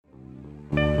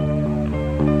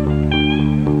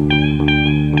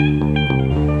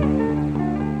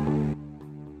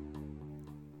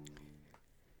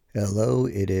Hello,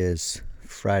 it is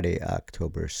Friday,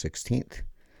 October 16th.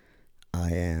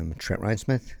 I am Trent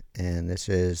Reinsmith, and this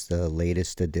is the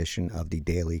latest edition of the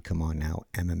Daily Come On Now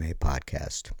MMA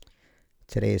podcast.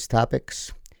 Today's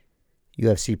topics: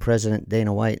 UFC President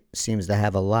Dana White seems to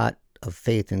have a lot of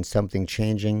faith in something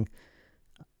changing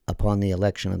upon the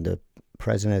election of the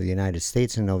President of the United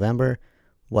States in November.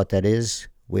 What that is,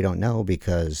 we don't know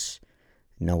because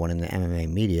no one in the MMA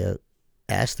media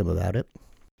asked him about it.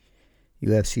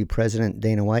 UFC President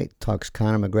Dana White talks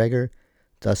Conor McGregor,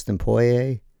 Dustin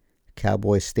Poirier,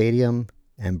 Cowboy Stadium,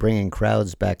 and bringing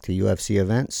crowds back to UFC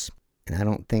events. And I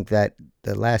don't think that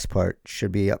the last part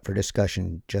should be up for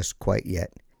discussion just quite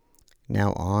yet.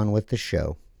 Now on with the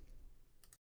show.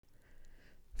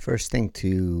 First thing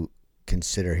to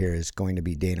consider here is going to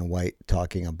be Dana White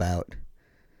talking about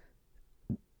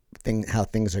how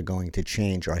things are going to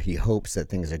change, or he hopes that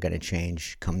things are going to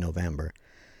change come November.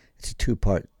 It's a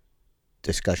two-part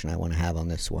discussion I want to have on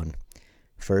this one.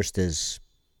 First is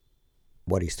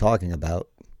what he's talking about,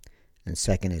 and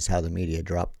second is how the media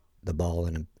dropped the ball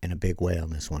in a big way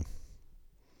on this one.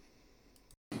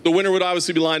 The winner would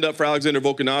obviously be lined up for Alexander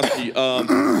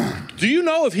Volkanovski. Do you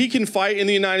know if he can fight in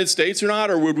the United States or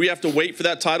not, or would we have to wait for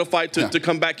that title fight to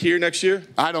come back here next year?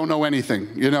 I don't know anything.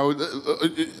 You know,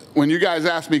 when you guys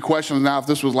ask me questions now, if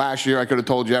this was last year, I could have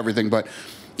told you everything, but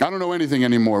I don't know anything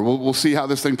anymore. We'll see how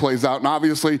this thing plays out. And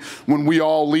obviously, when we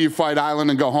all leave Fight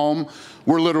Island and go home,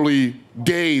 we're literally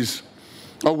days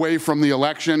away from the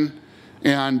election.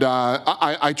 And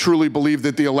I truly believe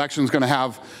that the election is going to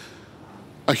have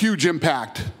a huge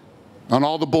impact on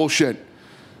all the bullshit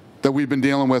that we've been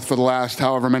dealing with for the last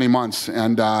however many months.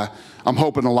 And I'm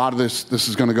hoping a lot of this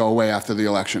is going to go away after the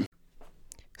election.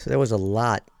 So there was a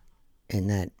lot in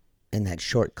that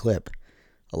short clip.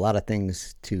 A lot of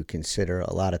things to consider,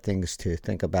 a lot of things to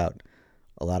think about,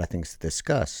 a lot of things to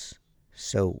discuss.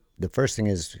 So the first thing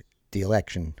is the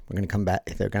election. We're going to come back.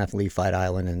 They're going to have to leave Fight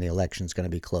Island, and the election's going to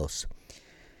be close.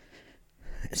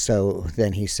 So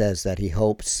then he says that he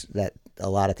hopes that a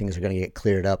lot of things are going to get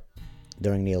cleared up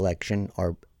during the election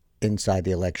or inside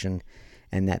the election,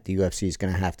 and that the UFC is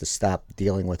going to have to stop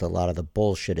dealing with a lot of the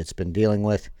bullshit it's been dealing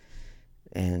with.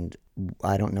 And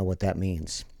I don't know what that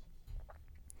means.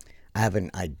 I have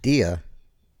an idea,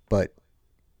 but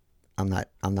I'm not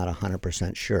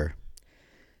 100% sure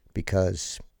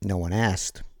because no one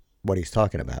asked what he's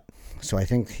talking about. So I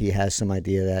think he has some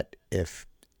idea that if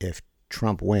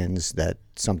Trump wins, that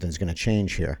something's going to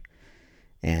change here.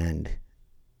 And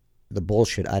the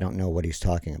bullshit, I don't know what he's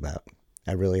talking about.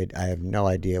 I have no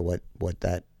idea what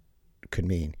that could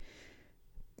mean.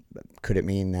 Could it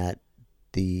mean that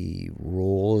the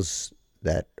rules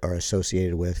that are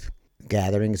associated with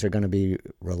gatherings are going to be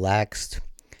relaxed?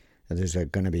 There's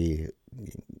going to be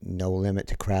no limit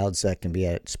to crowds that can be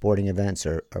at sporting events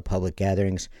or public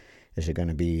gatherings. Is there going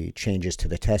to be changes to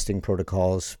the testing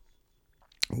protocols?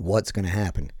 What's going to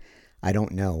happen? I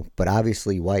don't know. But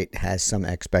obviously White has some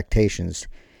expectations,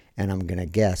 and I'm going to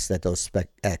guess that those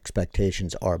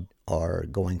expectations are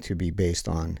going to be based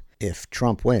on if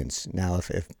Trump wins. Now,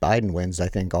 if Biden wins, I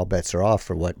think all bets are off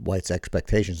for what White's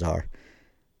expectations are,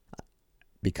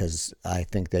 because I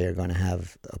think they are going to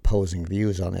have opposing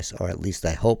views on this, or at least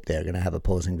I hope they're going to have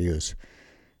opposing views,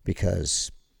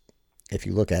 because if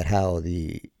you look at how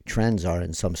the trends are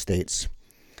in some states,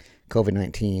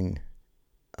 COVID-19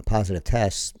 positive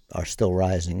tests are still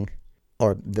rising,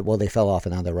 they fell off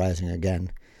and now they're rising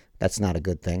again. That's not a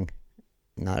good thing.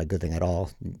 Not a good thing at all.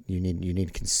 You need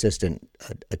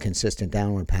a consistent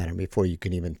downward pattern before you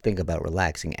can even think about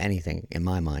relaxing anything, in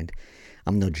my mind.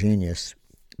 I'm no genius,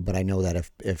 but I know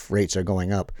that if rates are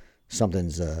going up,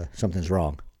 something's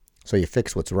wrong. So you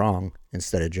fix what's wrong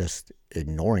instead of just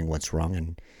ignoring what's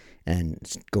wrong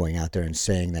and going out there and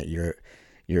saying that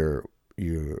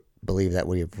you believe that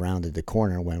we've rounded the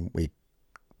corner when we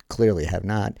clearly have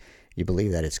not. You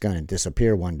believe that it's going to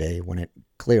disappear one day when it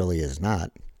clearly is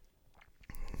not.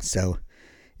 So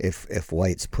if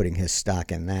White's putting his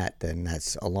stock in that, then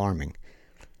that's alarming.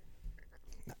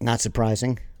 Not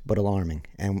surprising, but alarming.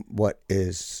 And what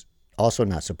is also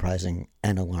not surprising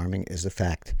and alarming is the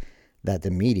fact that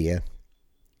the media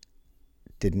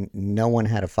no one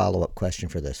had a follow-up question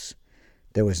for this.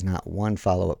 There was not one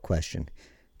follow-up question,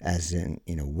 as in,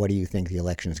 what do you think the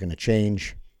election is going to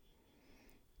change?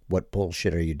 What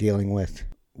bullshit are you dealing with?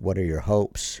 What are your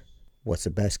hopes? What's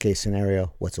the best case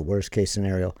scenario? What's the worst case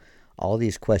scenario? All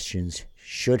these questions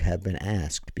should have been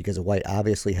asked, because White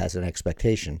obviously has an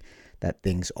expectation that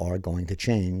things are going to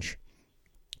change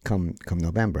come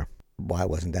November. Why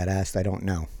wasn't that asked? I don't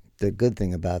know. The good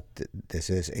thing about this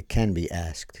is it can be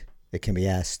asked. It can be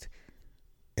asked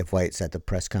if White's at the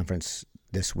press conference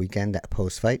this weekend at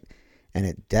post-fight, and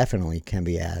it definitely can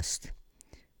be asked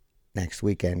next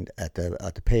weekend at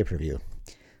the pay-per-view.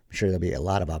 I'm sure there'll be a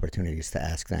lot of opportunities to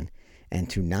ask then. And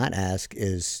to not ask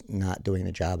is not doing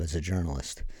the job as a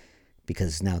journalist,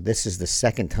 because now this is the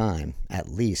second time, at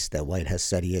least, that White has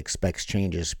said he expects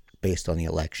changes based on the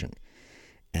election.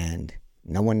 And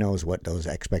no one knows what those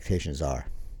expectations are.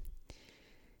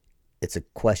 It's a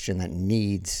question that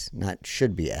needs, not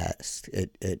should be asked.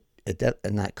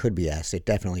 Not could be asked. It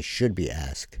definitely should be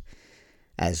asked.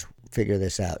 As figure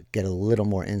this out, get a little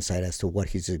more insight as to what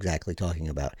he's exactly talking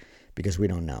about, because we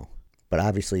don't know. But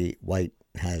obviously, White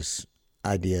has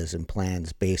ideas and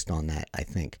plans based on that, I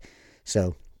think.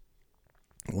 So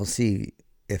we'll see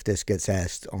if this gets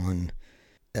asked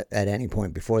at any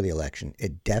point before the election.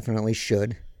 It definitely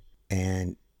should.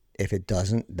 And if it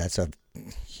doesn't, that's a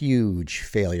huge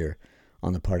failure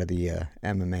on the part of the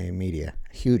MMA media.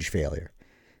 Huge failure.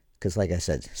 Because like I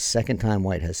said, second time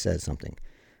White has said something.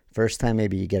 First time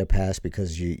maybe you get a pass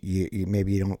because you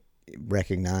maybe you don't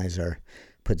recognize or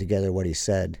put together what he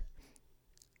said.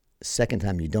 Second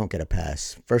time you don't get a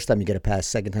pass. First time you get a pass.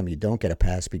 Second time you don't get a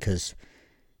pass because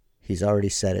he's already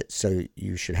said it. So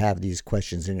you should have these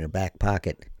questions in your back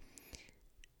pocket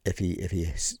if he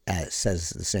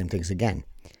says the same things again.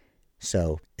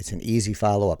 So it's an easy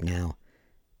follow-up now.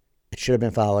 It should have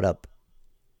been followed up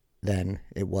then.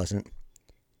 It wasn't.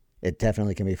 It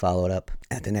definitely can be followed up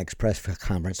at the next press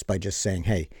conference by just saying,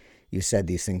 hey, you said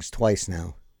these things twice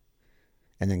now.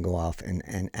 And then go off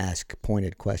and ask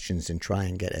pointed questions and try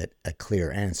and get a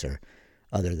clear answer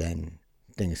other than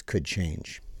things could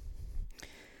change.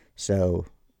 So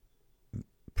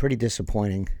pretty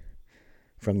disappointing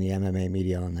from the MMA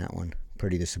media on that one.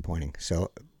 Pretty disappointing.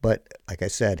 So, but like I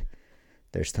said,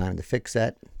 there's time to fix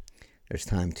that. There's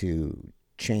time to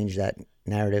change that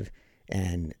narrative.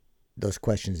 And those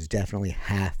questions definitely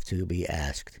have to be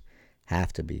asked.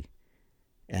 Have to be.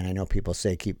 And I know people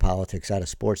say keep politics out of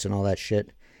sports and all that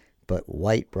shit, but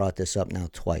White brought this up now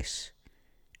twice.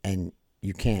 And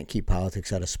you can't keep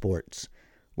politics out of sports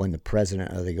when the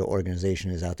president of the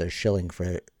organization is out there shilling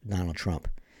for Donald Trump.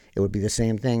 It would be the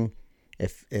same thing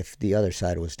if the other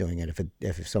side was doing it.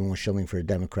 If someone was shilling for a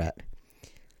Democrat,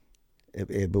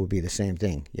 it would be the same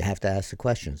thing. You have to ask the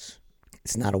questions.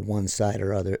 It's not a one side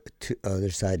or other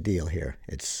side deal here.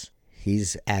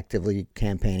 He's actively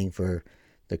campaigning for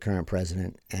the current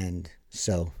president, and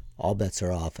so all bets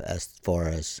are off as far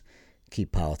as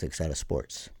keep politics out of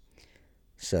sports.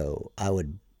 So I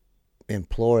would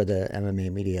implore the MMA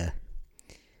media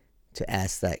to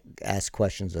ask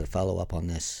questions or follow up on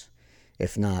this.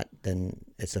 If not, then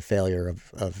it's a failure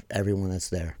of everyone that's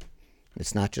there.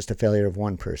 It's not just a failure of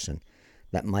one person.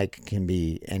 That mic can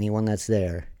be anyone that's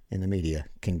there in the media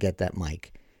can get that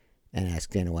mic and ask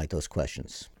Dana White those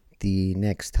questions. The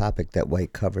next topic that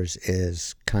White covers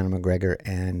is Conor McGregor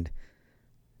and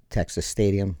Texas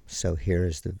Stadium. So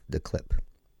here's the clip.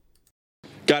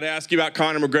 Got to ask you about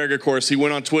Conor McGregor, of course. He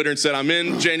went on Twitter and said, I'm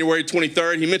in January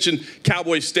 23rd. He mentioned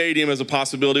Cowboy Stadium as a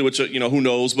possibility, which, who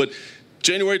knows. But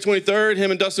January 23rd,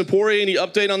 him and Dustin Poirier, any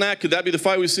update on that? Could that be the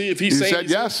fight we see? If he said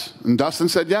yes, and Dustin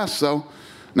said yes. So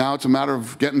now it's a matter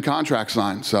of getting contracts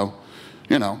signed. So,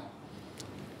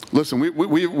 listen,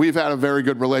 we've had a very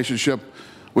good relationship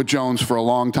with Jones for a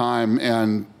long time,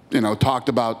 and talked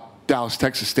about Dallas,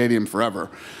 Texas Stadium forever.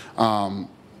 I'm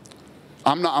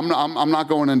not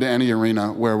going into any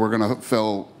arena where we're going to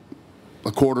fill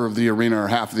a quarter of the arena or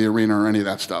half of the arena or any of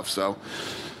that stuff. So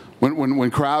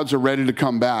when crowds are ready to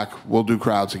come back, we'll do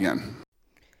crowds again.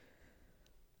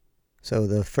 So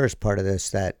the first part of this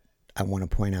that I want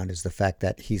to point out is the fact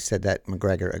that he said that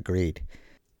McGregor agreed.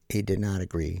 He did not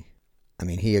agree. I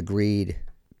mean, he agreed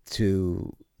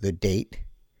to the date.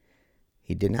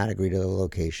 He did not agree to the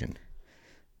location.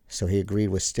 So he agreed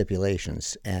with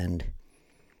stipulations. And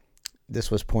this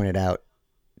was pointed out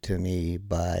to me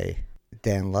by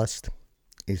Dan Lust.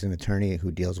 He's an attorney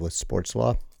who deals with sports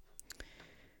law.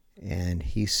 And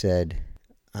he said,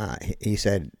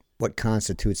 what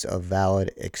constitutes a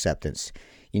valid acceptance?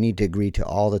 You need to agree to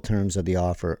all the terms of the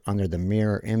offer. Under the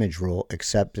mirror image rule,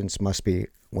 acceptance must be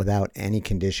without any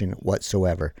condition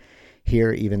whatsoever.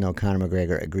 Here, even though Conor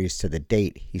McGregor agrees to the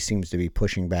date, he seems to be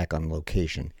pushing back on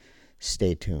location.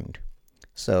 Stay tuned.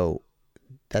 So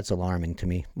that's alarming to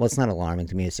me. Well, it's not alarming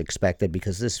to me. It's expected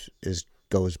because this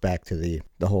goes back to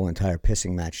the whole entire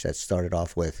pissing match that started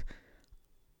off with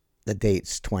the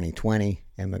date's 2020,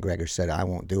 and McGregor said, I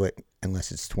won't do it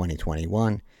unless it's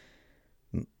 2021.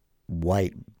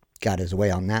 White got his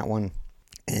way on that one,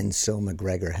 and so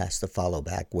McGregor has to follow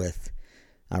back with,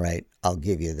 all right, I'll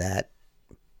give you that,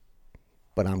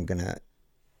 but I'm going to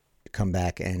come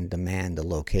back and demand the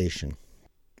location.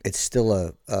 it's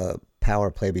still a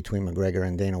power play between McGregor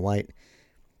and Dana White.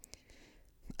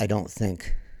 I don't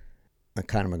think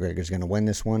Conor McGregor is going to win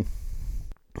this one.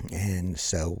 And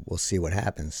so we'll see what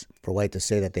happens. For White to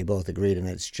say that they both agreed and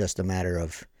it's just a matter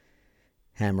of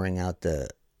hammering out the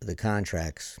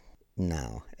contracts,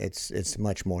 no, it's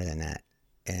much more than that.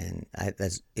 And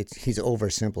he's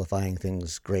oversimplifying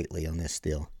things greatly on this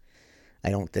deal. I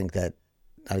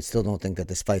still don't think that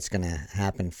this fight's going to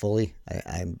happen fully.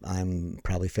 I'm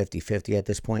probably 50-50 at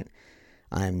this point.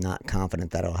 I'm not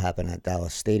confident that it'll happen at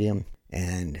Dallas Stadium.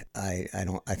 And I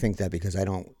think that because I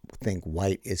don't think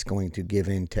White is going to give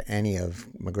in to any of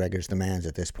McGregor's demands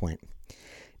at this point.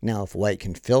 Now, if White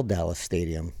can fill Dallas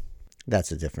Stadium,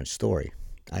 that's a different story.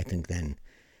 I think then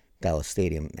Dallas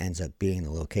Stadium ends up being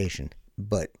the location.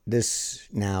 But this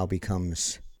now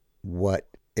becomes what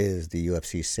is the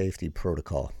UFC safety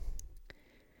protocol.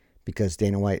 Because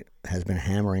Dana White has been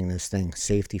hammering this thing,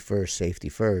 safety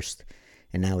first,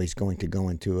 and now he's going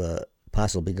to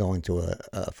possibly go into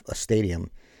a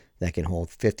stadium that can hold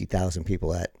 50,000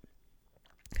 people at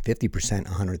 50%,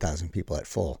 100,000 people at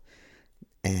full.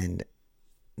 And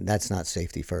that's not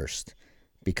safety first,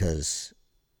 because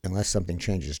unless something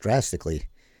changes drastically,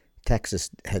 Texas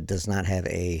does not have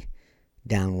a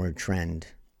downward trend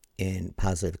in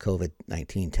positive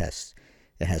COVID-19 tests.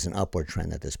 It has an upward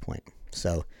trend at this point.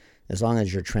 So as long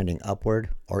as you're trending upward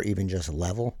or even just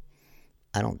level,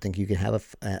 I don't think you can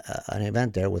have an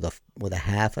event there with a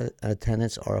half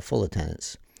attendance or a full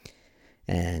attendance.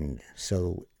 And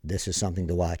so this is something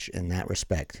to watch in that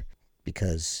respect,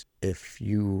 because if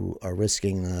you are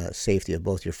risking the safety of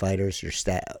both your fighters, your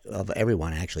staff, of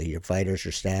everyone actually, your fighters,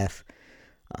 your staff,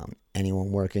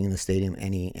 anyone working in the stadium,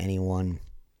 anyone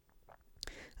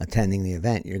attending the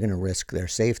event, you're going to risk their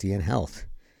safety and health.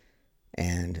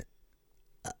 And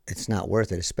it's not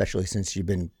worth it, especially since you've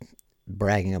been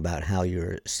bragging about how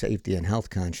you're safety and health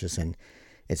conscious, and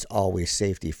it's always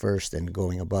safety first and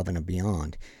going above and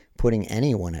beyond. Putting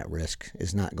anyone at risk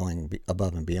is not going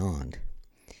above and beyond.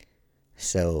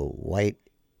 So White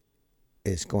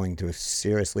is going to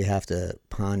seriously have to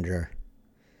ponder,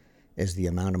 is the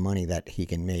amount of money that he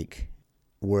can make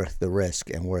worth the risk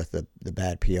and worth the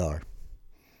bad PR?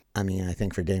 I mean, I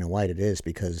think for Dana White it is,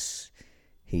 because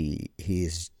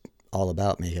he's all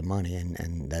about making money,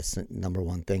 and that's the number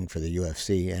one thing for the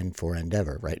UFC and for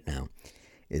Endeavor right now,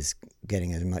 is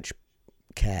getting as much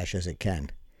cash as it can.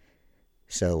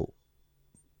 So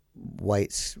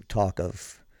White's talk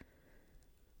of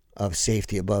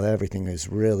safety above everything is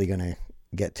really going to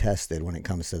get tested when it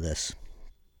comes to this.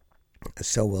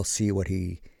 So we'll see what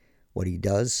he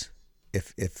does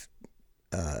if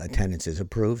attendance is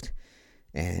approved,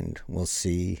 and we'll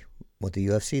see what the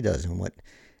UFC does and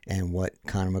what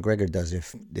Conor McGregor does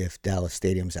if Dallas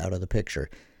Stadium's out of the picture.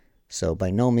 So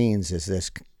by no means is this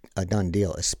a done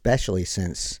deal, especially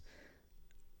since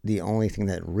the only thing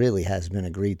that really has been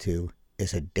agreed to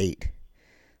is a date.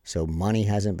 So money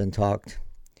hasn't been talked,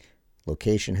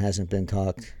 location hasn't been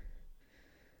talked,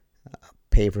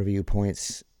 pay-per-view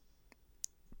points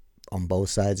on both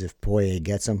sides if Poirier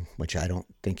gets them, which I don't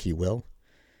think he will,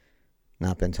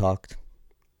 not been talked.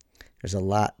 There's a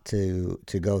lot to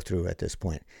go through at this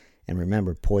point. And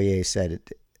remember, Poirier said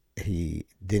he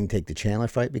didn't take the Chandler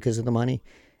fight because of the money,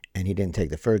 and he didn't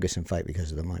take the Ferguson fight because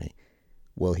of the money.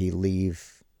 Will he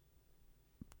leave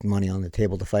money on the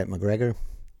table to fight McGregor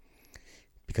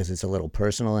because it's a little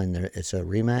personal and it's a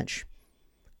rematch?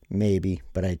 Maybe,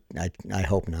 but I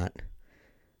hope not.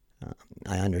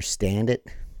 I understand it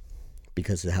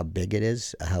because of how big it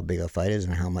is, how big a fight is,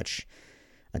 and how much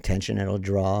attention it'll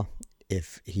draw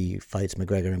if he fights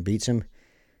McGregor and beats him.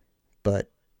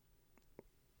 But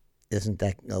isn't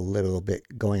that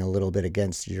going a little bit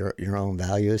against your own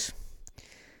values?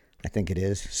 I think it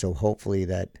is. So hopefully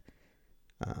that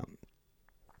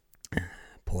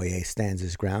Poirier stands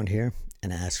his ground here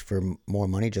and asks for more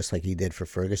money, just like he did for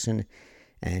Ferguson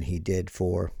and he did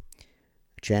for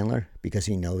Chandler, because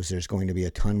he knows there's going to be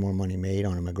a ton more money made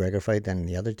on a McGregor fight than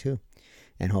the other two.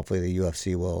 And hopefully the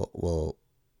UFC will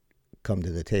come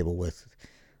to the table with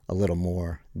a little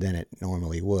more than it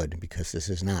normally would, because this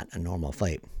is not a normal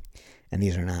fight and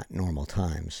these are not normal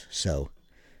times. So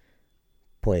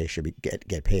Poirier should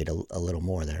get paid a little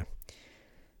more there.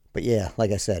 But yeah,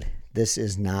 like I said, this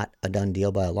is not a done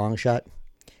deal by a long shot,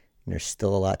 and there's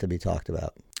still a lot to be talked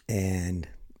about. And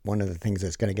one of the things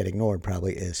that's going to get ignored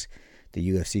probably is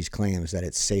the UFC's claims that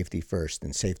it's safety first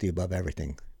and safety above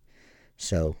everything.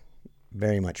 So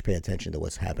very much pay attention to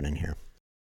what's happening here.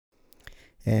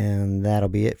 And that'll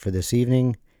be it for this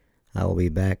evening. I will be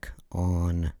back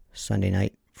on Sunday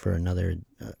night for another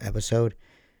episode.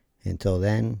 Until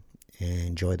then,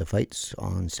 Enjoy the fights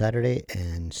on Saturday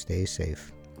and stay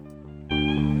safe.